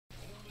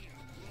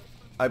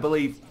I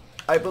believe.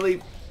 I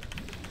believe.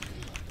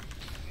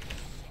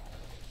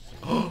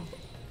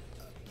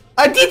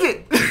 I did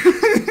it!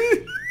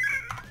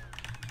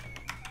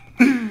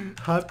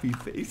 Happy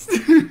face.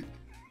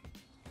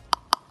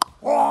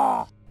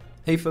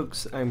 Hey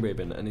folks, I'm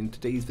Raven, and in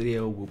today's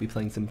video we'll be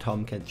playing some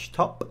Tahm Kench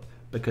top,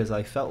 because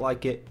I felt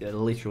like it.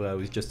 Literally I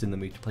was just in the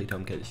mood to play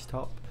Tahm Kench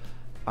top.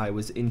 I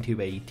was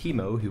into a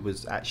Teemo who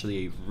was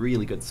actually a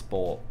really good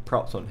sport.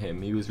 Props on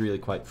him. He was really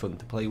quite fun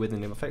to play with,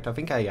 and in fact I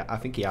think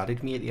he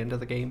added me at the end of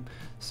the game,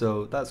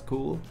 so that's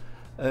cool.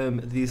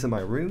 These are my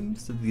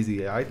rooms, these are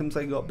the items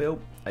I got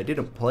built. I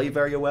didn't play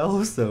very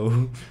well,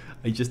 so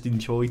I just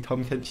enjoy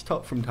Tahm Kench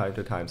top from time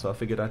to time, so I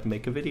figured I'd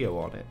make a video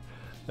on it.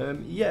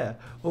 Yeah,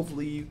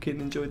 hopefully you can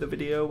enjoy the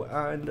video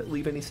and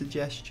leave any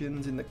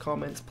suggestions in the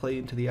comments, play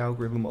into the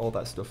algorithm, all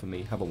that stuff for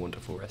me. Have a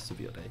wonderful rest of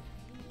your day.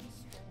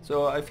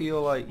 So I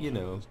feel like, you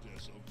know,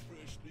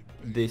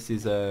 this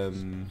is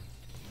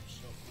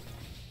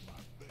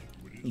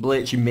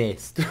Blitz, you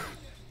missed.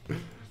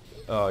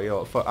 Oh,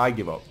 yo, fuck, I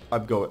give up.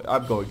 I'm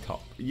going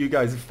top. You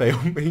guys have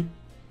failed me.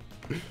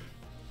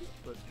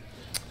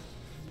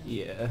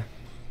 Yeah,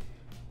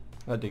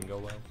 that didn't go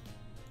well.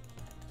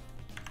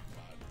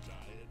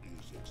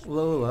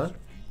 Lola,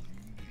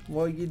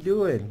 what are you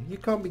doing? You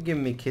can't be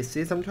giving me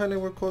kisses. I'm trying to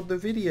record the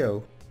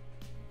video.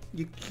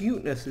 Your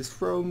cuteness is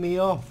throwing me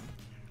off.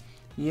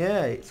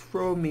 Yeah, it's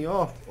throwing me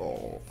off.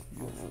 Oh,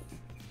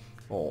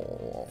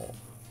 oh,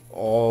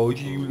 oh,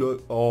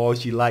 oh,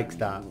 she likes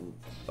that.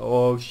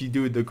 Oh, she's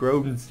doing the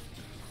groans.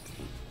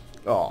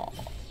 Oh,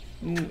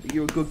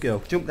 you're a good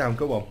girl. Jump down,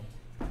 go on.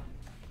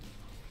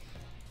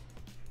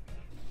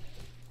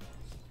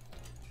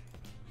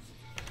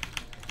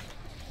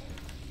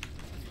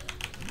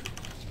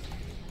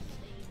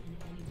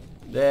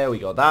 There we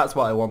go, that's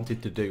what I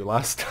wanted to do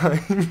last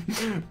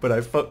time, but I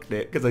fucked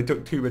it because I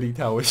took too many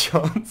tower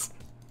shots.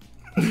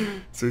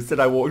 So instead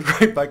I walked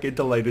right back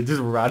into lane and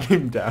just ran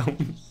him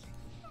down.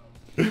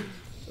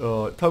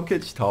 Oh, Tahm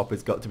Kench top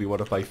has got to be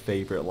one of my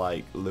favourite,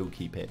 like,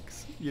 low-key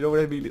picks. You know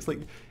what I mean? It's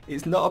like,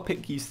 it's not a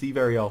pick you see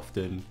very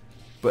often,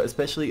 but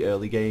especially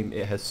early game,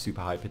 it has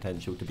super high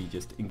potential to be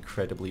just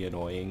incredibly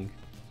annoying.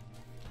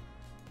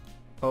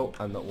 Oh,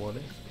 I'm not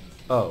warning.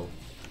 Oh.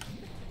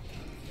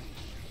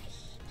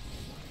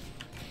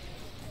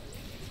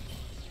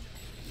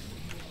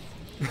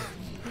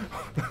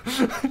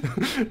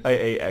 I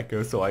ate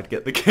Echo so I'd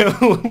get the kill.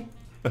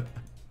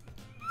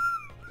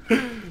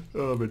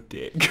 Oh, I'm a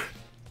dick.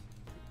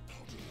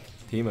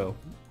 Teemo,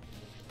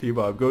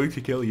 I'm going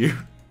to kill you.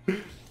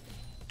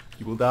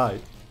 You will die.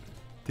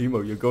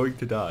 Teemo, you're going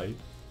to die.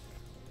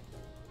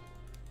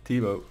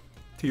 Teemo,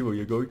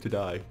 you're going to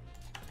die.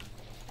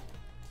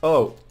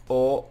 Oh,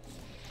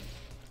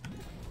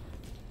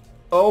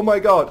 oh my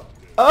god.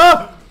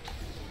 Ah!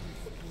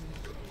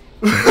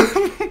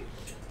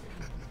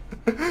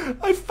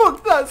 I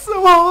fucked that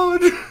so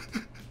hard!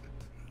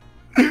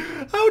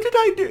 How did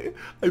I do?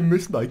 I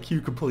missed my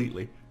Q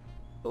completely.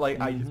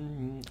 Like, I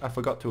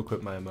forgot to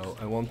equip my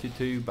emote. I wanted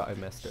to, but I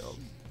messed it up.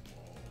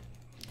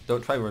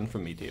 Don't try run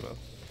from me, Teemo.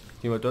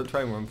 Teemo, don't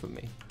try and run from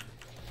me.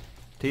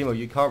 Teemo,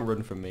 you can't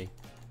run from me.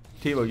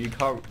 Teemo, you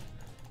can't...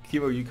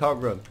 Teemo, you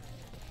can't run.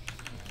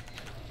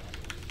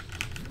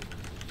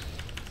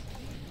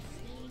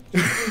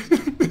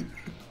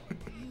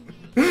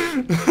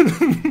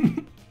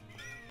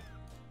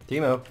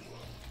 Teemo,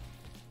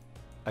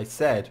 I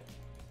said,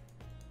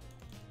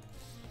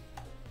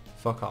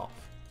 fuck off.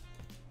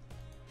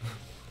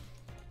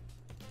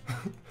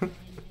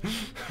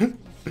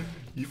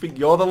 You think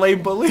you're the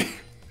lane bully?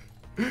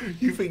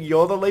 You think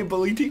you're the lane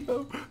bully,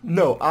 Teemo?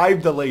 No,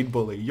 I'm the lane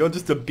bully. You're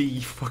just a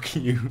bee, fuck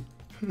you.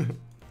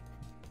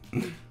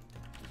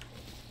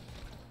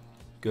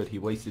 Good, he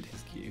wasted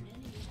his Q.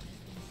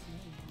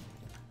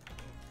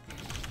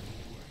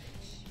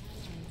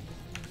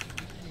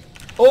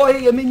 Oh, I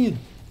ate a minion!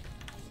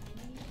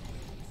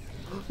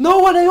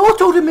 No, and I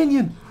autoed a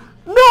minion!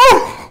 No!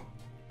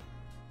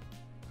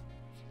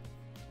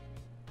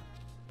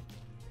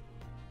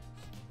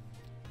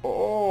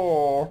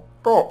 Oh,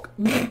 fuck.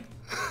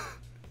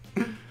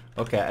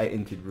 Okay, I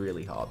inted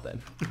really hard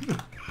then.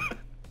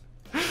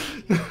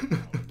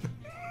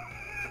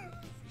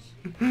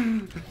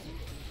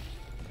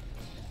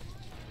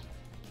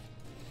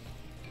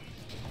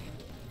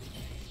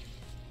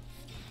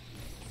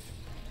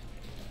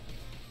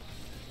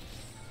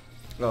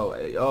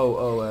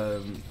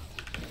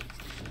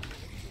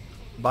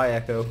 Bye,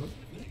 Echo.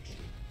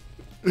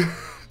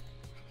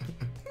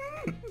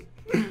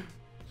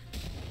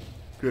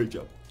 Great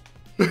job.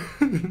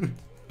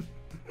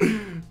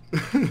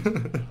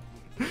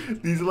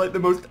 These are like the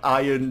most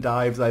iron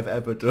dives I've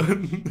ever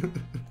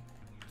done.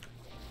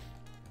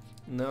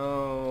 No.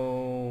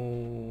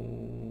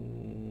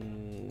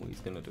 He's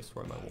gonna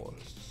destroy my ward.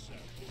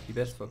 He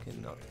best fucking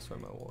not destroy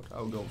my ward.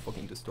 I'll go and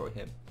fucking destroy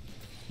him.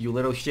 You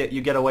little shit, you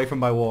get away from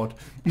my ward.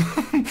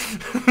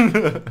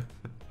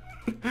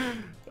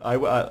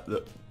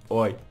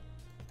 Oi.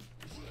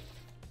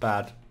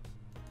 Bad.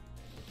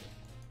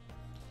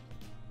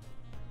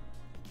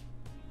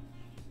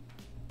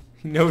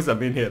 He knows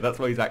I'm in here, that's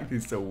why he's acting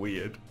so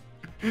weird.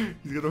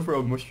 He's gonna throw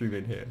a mushroom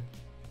in here.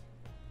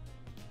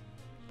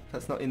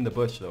 That's not in the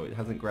bush though, it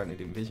hasn't granted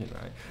him vision,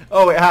 right?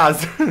 Oh, it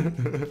has!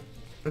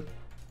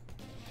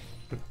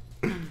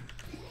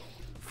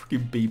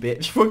 Fucking bee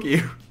bitch, fuck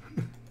you.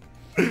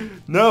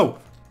 No!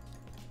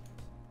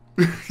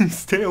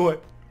 Stay away.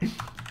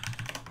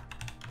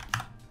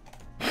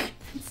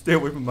 Stay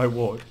away from my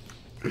ward.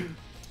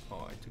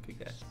 Oh, I took a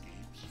guess.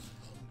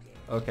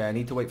 Okay, I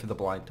need to wait for the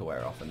blind to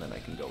wear off and then I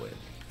can go in.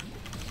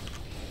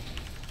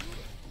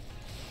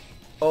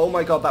 Oh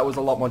my god, that was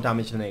a lot more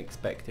damage than I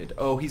expected.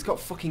 Oh, he's got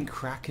fucking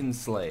Kraken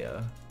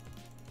Slayer.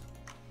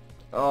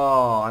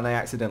 Oh, and I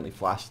accidentally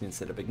flashed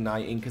instead of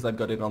igniting because I've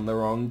got it on the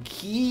wrong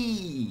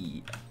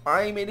key.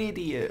 I'm an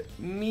idiot.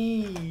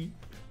 Me.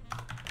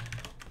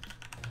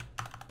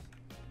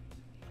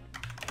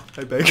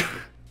 I beg.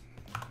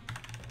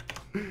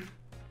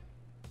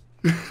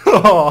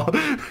 Oh.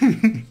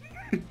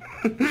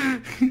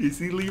 Is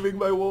he leaving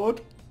my ward?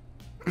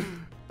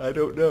 I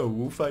don't know.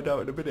 We'll find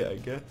out in a minute, I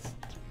guess.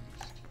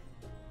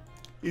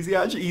 Is he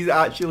actually? He's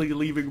actually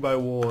leaving my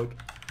ward.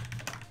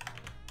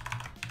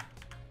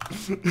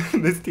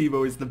 This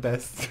Teemo is the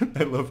best.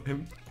 I love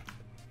him.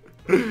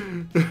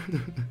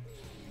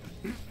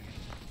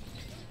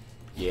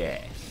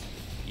 Yes.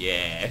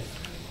 Yes.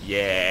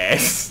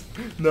 Yes.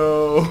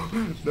 No.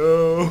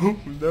 No.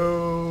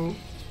 No.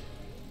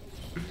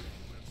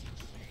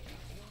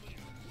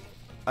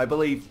 I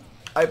believe.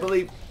 I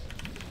believe.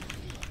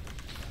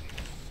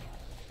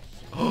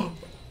 Oh!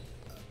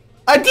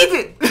 I did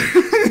it!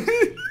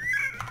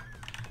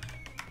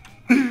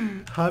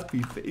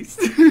 Happy face.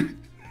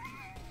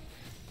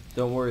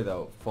 Don't worry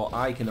though, for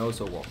I can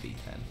also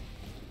 1v10.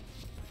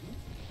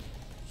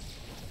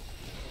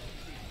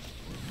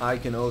 I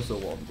can also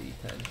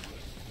 1v10.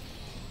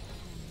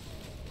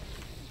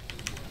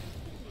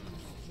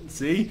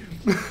 See?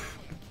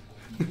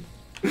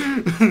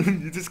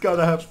 You just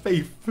gotta have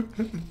faith.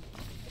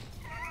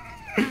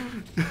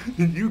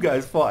 You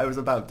guys thought I was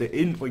about to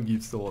int when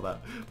you saw that,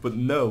 but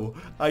no,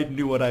 I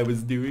knew what I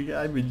was doing.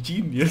 I'm a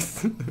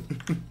genius.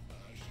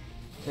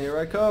 Here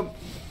I come.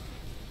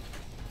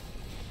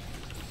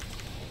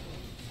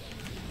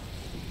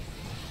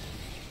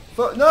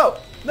 But no,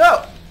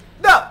 no,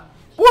 no,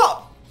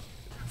 what?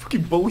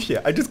 Fucking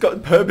bullshit. I just got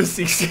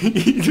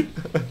perma-CC'd.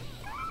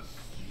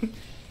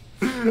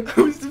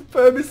 I was just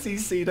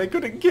perma-CC'd. I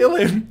couldn't kill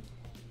him.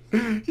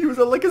 He was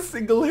on like a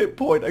single hit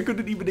point. I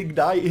couldn't even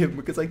ignite him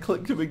because I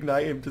clicked to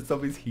ignite him to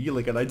stop his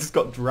healing and I just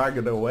got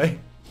dragged away.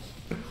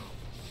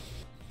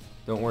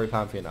 Don't worry,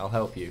 Pantheon, I'll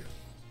help you.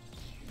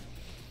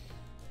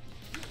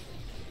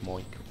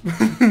 Moink.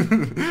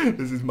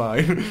 This is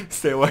mine.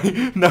 Stay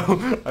away.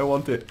 No, I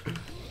want it.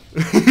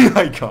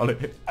 I got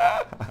it.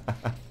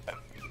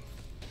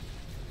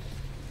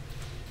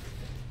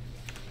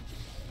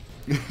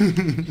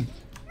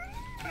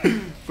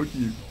 Fuck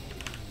you.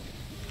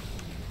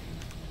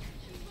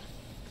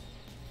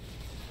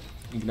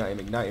 Ignite him,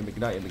 ignite him,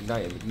 ignite him,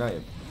 ignite him, ignite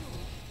him.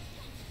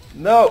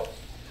 No!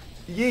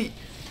 Yeet!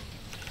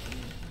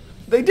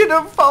 They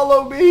didn't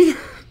follow me!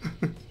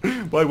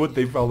 Why would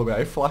they follow me?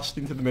 I flashed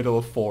into the middle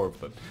of 4 of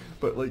them.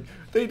 But like,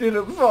 they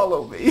didn't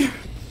follow me!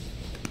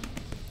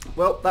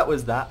 Well, that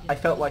was that. I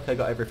felt like I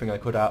got everything I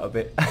could out of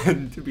it.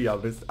 And to be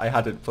honest, I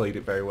hadn't played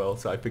it very well,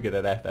 so I figured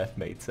an FF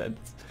made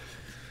sense.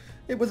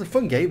 It was a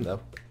fun game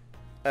though.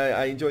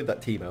 I enjoyed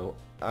that Teemo.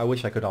 I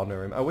wish I could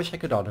honour him. I wish I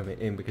could honour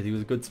him because he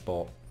was a good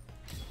sport.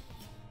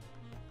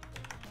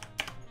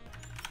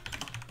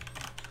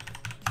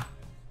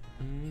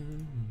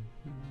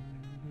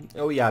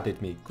 Oh, he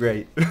added me.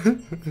 Great.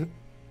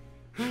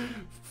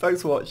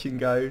 Thanks for watching,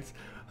 guys.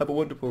 Have a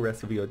wonderful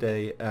rest of your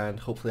day, and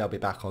hopefully I'll be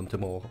back on to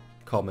more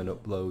common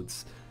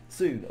uploads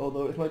soon.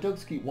 Although if my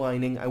dogs keep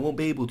whining, I won't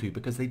be able to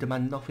because they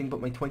demand nothing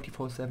but my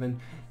 24/7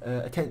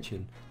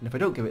 attention. And if I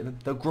don't give it them,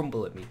 they'll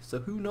grumble at me. So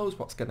who knows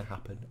what's going to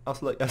happen. I'll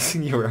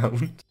see you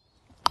around.